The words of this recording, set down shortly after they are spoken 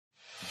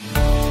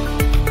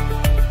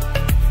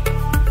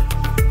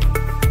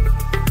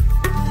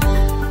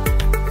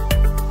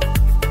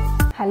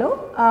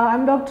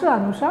I'm Dr.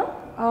 Anusha.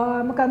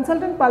 I'm a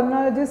consultant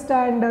pulmonologist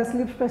and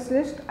sleep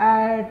specialist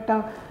at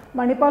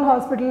Manipal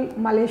Hospital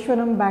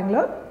Malleshwaram,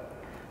 Bangalore.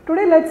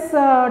 Today let's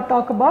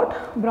talk about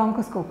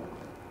bronchoscope.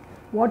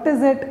 What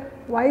is it,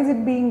 why is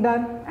it being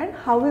done, and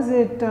how is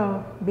it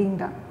being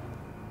done?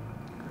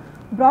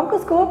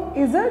 Bronchoscope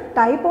is a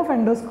type of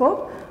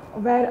endoscope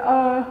where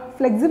a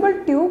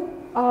flexible tube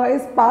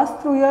is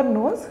passed through your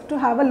nose to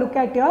have a look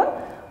at your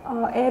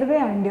airway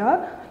and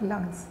your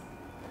lungs.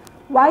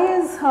 Why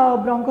is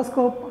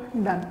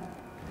bronchoscope done?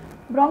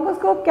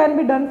 Bronchoscope can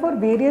be done for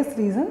various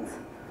reasons.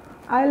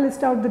 I will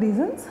list out the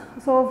reasons.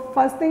 So,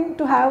 first thing,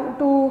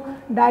 to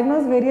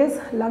diagnose various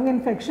lung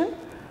infection,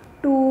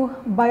 to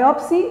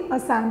biopsy a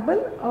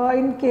sample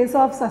in case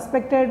of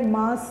suspected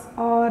mass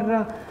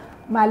or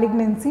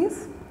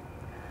malignancies,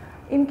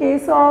 in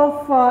case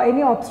of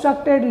any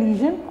obstructed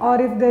lesion,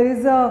 or if there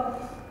is a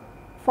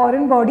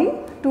foreign body,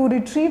 to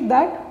retrieve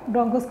that,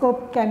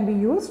 bronchoscope can be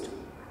used.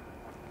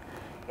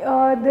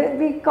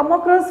 We come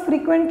across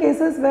frequent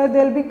cases where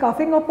there will be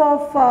coughing up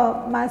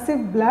of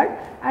massive blood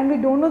and we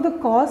do not know the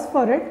cause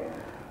for it.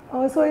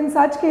 So, in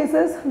such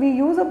cases we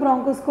use a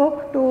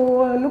bronchoscope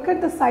to look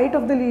at the site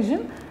of the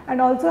lesion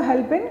and also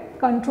help in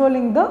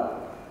controlling the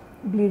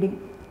bleeding.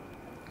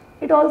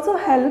 It also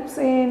helps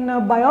in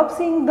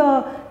biopsying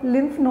the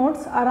lymph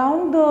nodes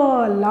around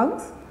the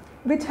lungs,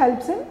 which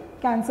helps in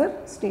cancer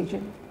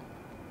staging.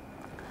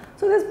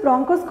 So, this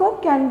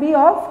bronchoscope can be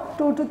of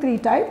 2 to 3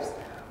 types.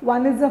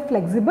 One is a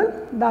flexible,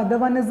 the other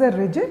one is a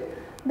rigid.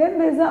 Then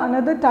there is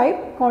another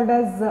type called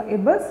as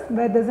IBUS,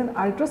 where there is an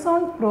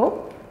ultrasound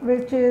probe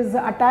which is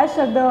attached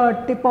at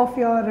the tip of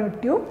your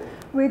tube,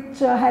 which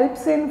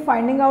helps in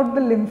finding out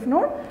the lymph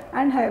node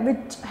and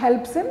which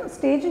helps in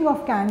staging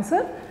of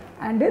cancer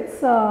and its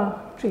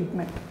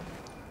treatment.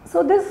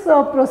 So, this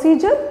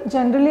procedure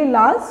generally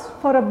lasts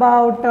for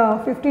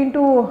about 15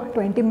 to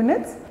 20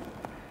 minutes.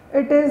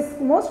 It is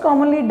most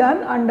commonly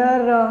done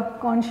under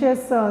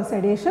conscious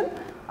sedation.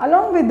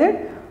 Along with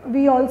it,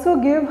 we also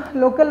give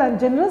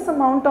generous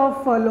amount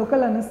of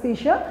local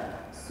anesthesia,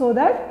 so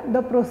that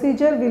the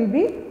procedure will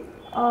be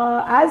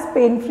as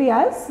pain free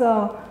as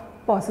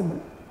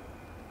possible.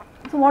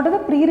 So, what are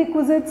the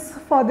prerequisites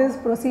for this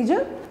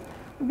procedure?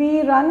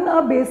 We run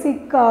a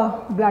basic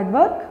blood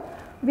work,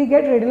 we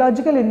get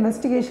radiological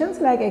investigations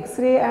like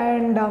X-ray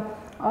and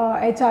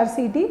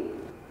HRCT,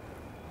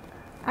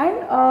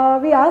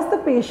 and we ask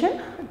the patient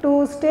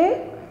to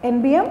stay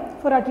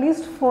NBM for at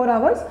least 4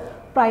 hours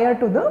prior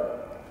to the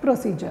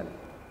procedure.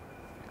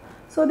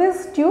 So,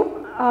 this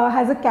tube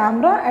has a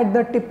camera at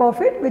the tip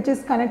of it, which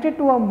is connected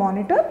to a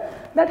monitor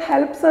that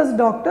helps us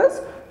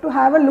doctors to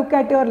have a look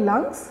at your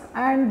lungs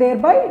and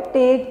thereby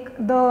take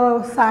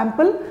the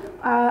sample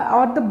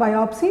or the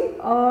biopsy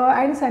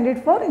and send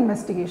it for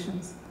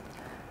investigations.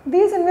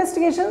 These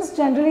investigations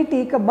generally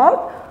take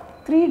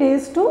about 3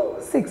 days to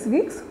 6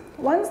 weeks.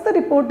 Once the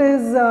report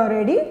is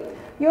ready,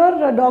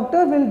 your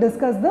doctor will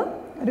discuss the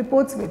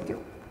reports with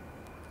you.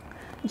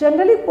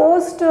 Generally,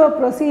 post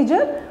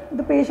procedure,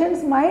 the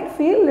patients might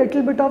feel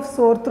little bit of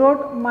sore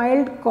throat,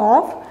 mild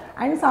cough,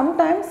 and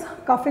sometimes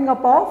coughing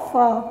up of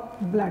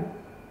blood.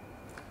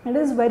 It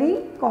is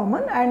very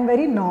common and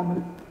very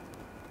normal.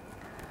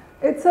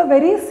 It is a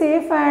very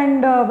safe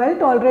and well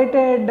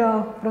tolerated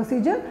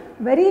procedure,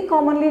 very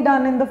commonly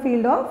done in the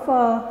field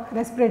of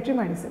respiratory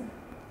medicine.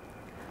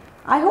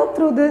 I hope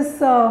through this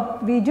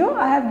video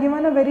I have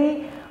given a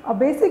very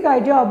basic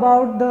idea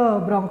about the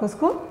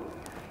bronchoscope.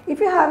 If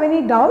you have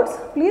any doubts,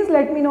 please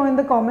let me know in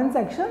the comment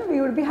section.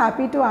 We would be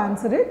happy to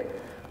answer it.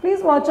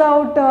 Please watch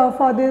out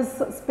for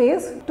this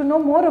space to know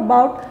more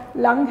about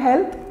lung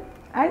health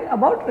and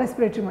about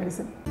respiratory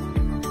medicine.